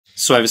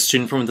So I have a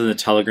student from within the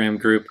Telegram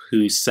group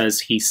who says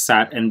he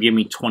sat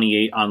NBME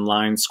 28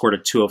 online, scored a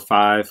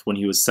 205 when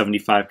he was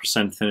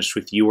 75% finished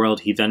with UWorld.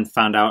 He then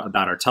found out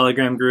about our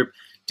Telegram group,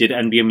 did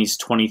NBMEs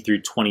 20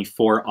 through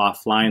 24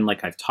 offline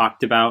like I've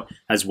talked about,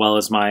 as well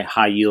as my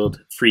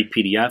high-yield free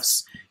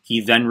PDFs. He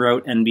then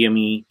wrote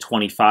NBME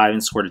 25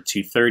 and scored a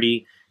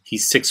 230.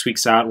 He's 6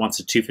 weeks out, wants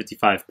a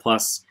 255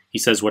 plus. He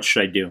says, what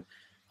should I do?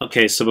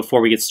 Okay, so before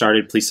we get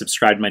started, please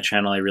subscribe to my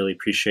channel. I really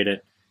appreciate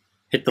it.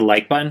 Hit the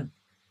like button.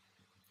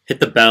 Hit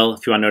the bell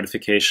if you want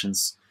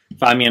notifications.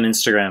 Find me on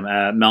Instagram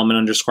at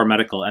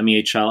Melman_medical,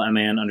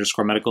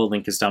 MEHLMAN_medical.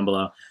 Link is down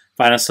below.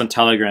 Find us on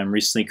Telegram.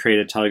 Recently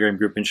created a Telegram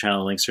group and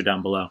channel. Links are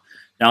down below.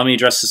 Now let me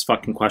address this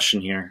fucking question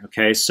here.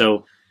 Okay,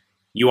 so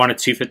you want a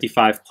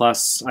 255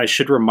 plus. I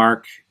should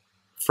remark,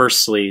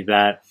 firstly,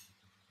 that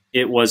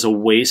it was a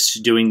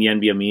waste doing the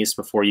NBMEs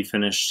before you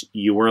finished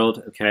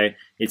UWorld. Okay,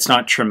 it's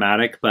not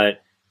traumatic,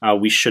 but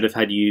we should have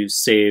had you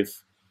save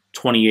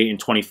 28 and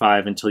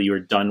 25 until you were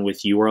done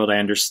with UWorld. I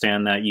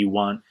understand that you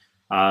want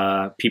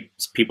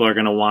people are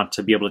going to want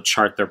to be able to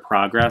chart their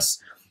progress,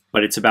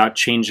 but it's about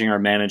changing our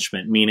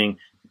management, meaning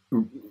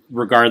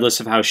regardless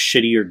of how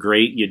shitty or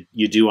great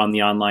you do on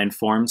the online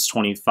forms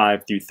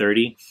 25 through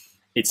 30,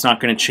 it's not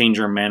going to change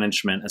our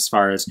management as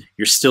far as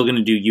you're still going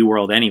to do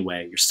UWorld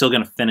anyway. You're still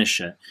going to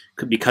finish it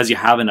because you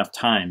have enough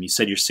time. You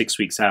said you're 6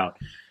 weeks out.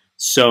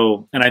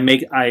 So, and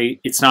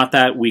it's not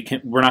that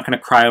we're not going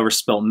to cry over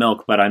spilt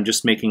milk, but I'm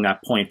just making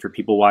that point for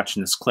people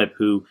watching this clip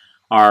who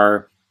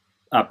are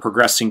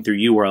progressing through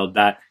UWorld,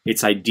 that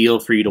it's ideal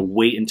for you to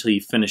wait until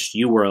you finish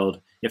UWorld,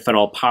 if at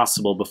all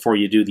possible, before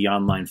you do the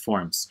online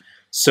forms.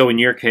 So in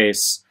your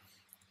case,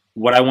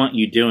 what I want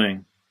you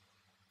doing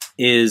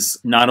is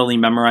not only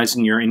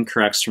memorizing your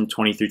incorrects from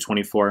 20 through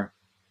 24,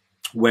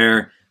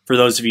 where for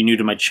those of you new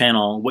to my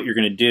channel, what you're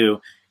going to do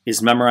is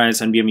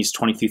memorize NBMEs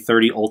 20 through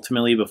 30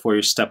 ultimately before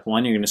your step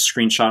one. You're going to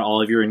screenshot all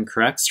of your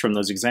incorrects from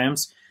those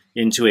exams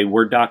into a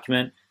Word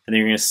document, and then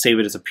you're going to save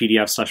it as a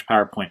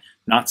PDF/PowerPoint,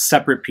 not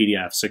separate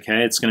PDFs,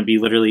 okay? It's going to be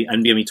literally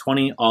NBME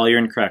 20, all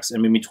your incorrects,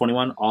 NBME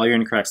 21, all your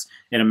incorrects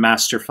in a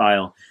master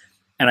file.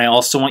 And I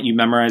also want you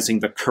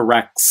memorizing the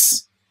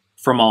corrects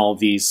from all of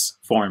these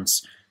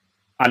forms.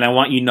 And I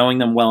want you knowing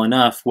them well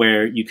enough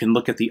where you can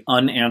look at the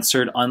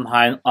unanswered,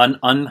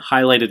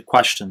 unhighlighted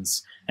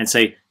questions and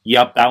say,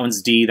 yep, that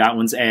one's D, that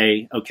one's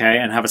A, okay?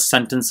 And have a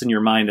sentence in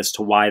your mind as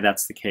to why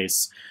that's the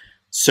case.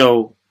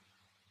 So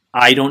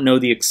I don't know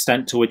the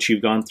extent to which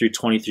you've gone through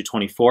 20 through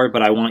 24,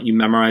 but I want you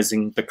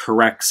memorizing the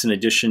corrects in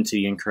addition to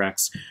the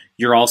incorrects.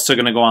 You're also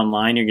going to go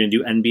online. You're going to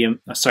do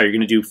you're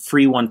going to do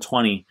free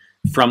 120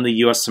 from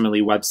the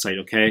USMLE website,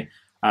 okay?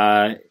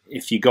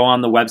 If you go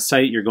on the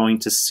website, you're going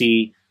to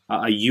see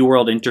a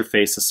UWorld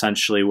interface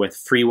essentially with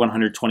free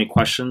 120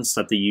 questions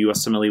that the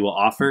USMLE will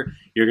offer.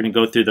 You're going to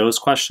go through those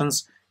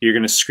questions. You're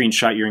going to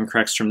screenshot your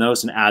incorrects from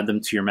those and add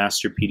them to your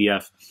master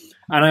PDF.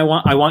 And I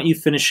want you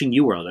finishing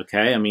UWorld,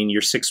 okay? I mean,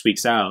 you're 6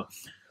 weeks out.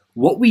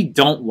 What we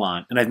don't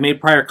want, and I've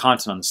made prior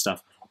content on this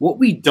stuff, what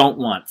we don't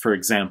want, for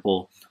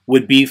example,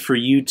 would be for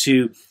you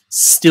to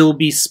still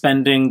be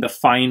spending the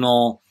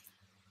final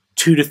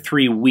 2 to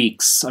 3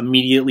 weeks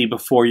immediately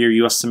before your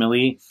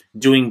USMLE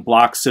doing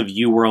blocks of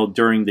UWorld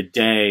during the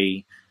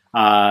day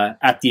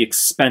at the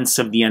expense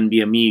of the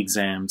NBME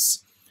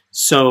exams.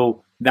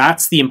 So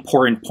that's the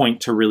important point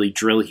to really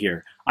drill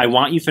here. I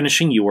want you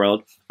finishing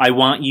UWorld. I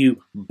want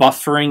you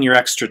buffering your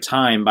extra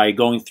time by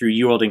going through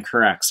UWorld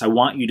incorrects. I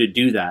want you to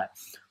do that.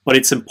 But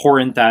it's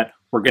important that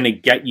we're going to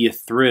get you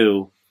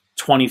through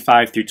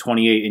 25 through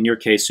 28. In your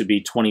case, would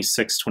be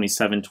 26,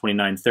 27,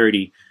 29,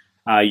 30.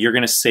 You're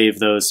going to save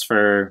those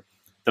for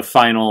the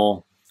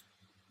final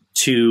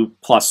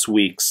 2+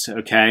 weeks,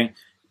 okay?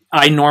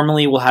 I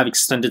normally will have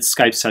extended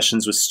Skype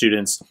sessions with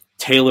students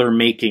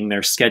tailor-making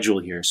their schedule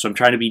here. So I'm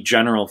trying to be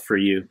general for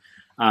you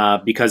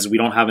because we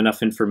don't have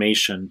enough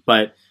information.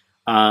 But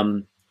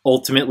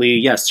ultimately,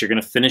 yes, you're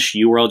going to finish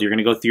UWorld. You're going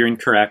to go through your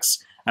incorrects.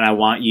 And I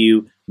want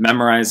you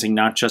memorizing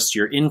not just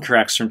your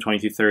incorrects from 20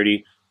 through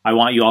 30. I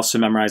want you also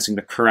memorizing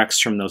the corrects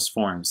from those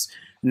forms.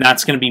 And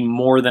that's going to be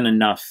more than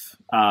enough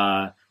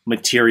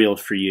material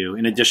for you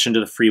in addition to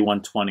the free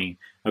 120,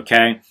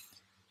 okay?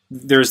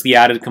 There's the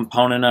added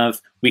component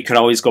of we could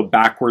always go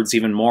backwards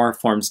even more,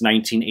 forms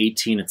 19,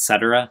 18,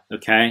 etc.,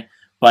 okay?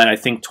 But I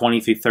think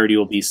 20 through 30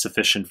 will be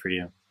sufficient for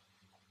you.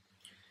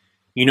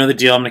 You know the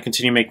deal. I'm going to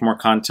continue making more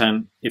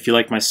content. If you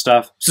like my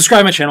stuff, subscribe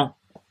to my channel,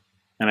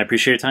 and I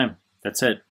appreciate your time. That's it.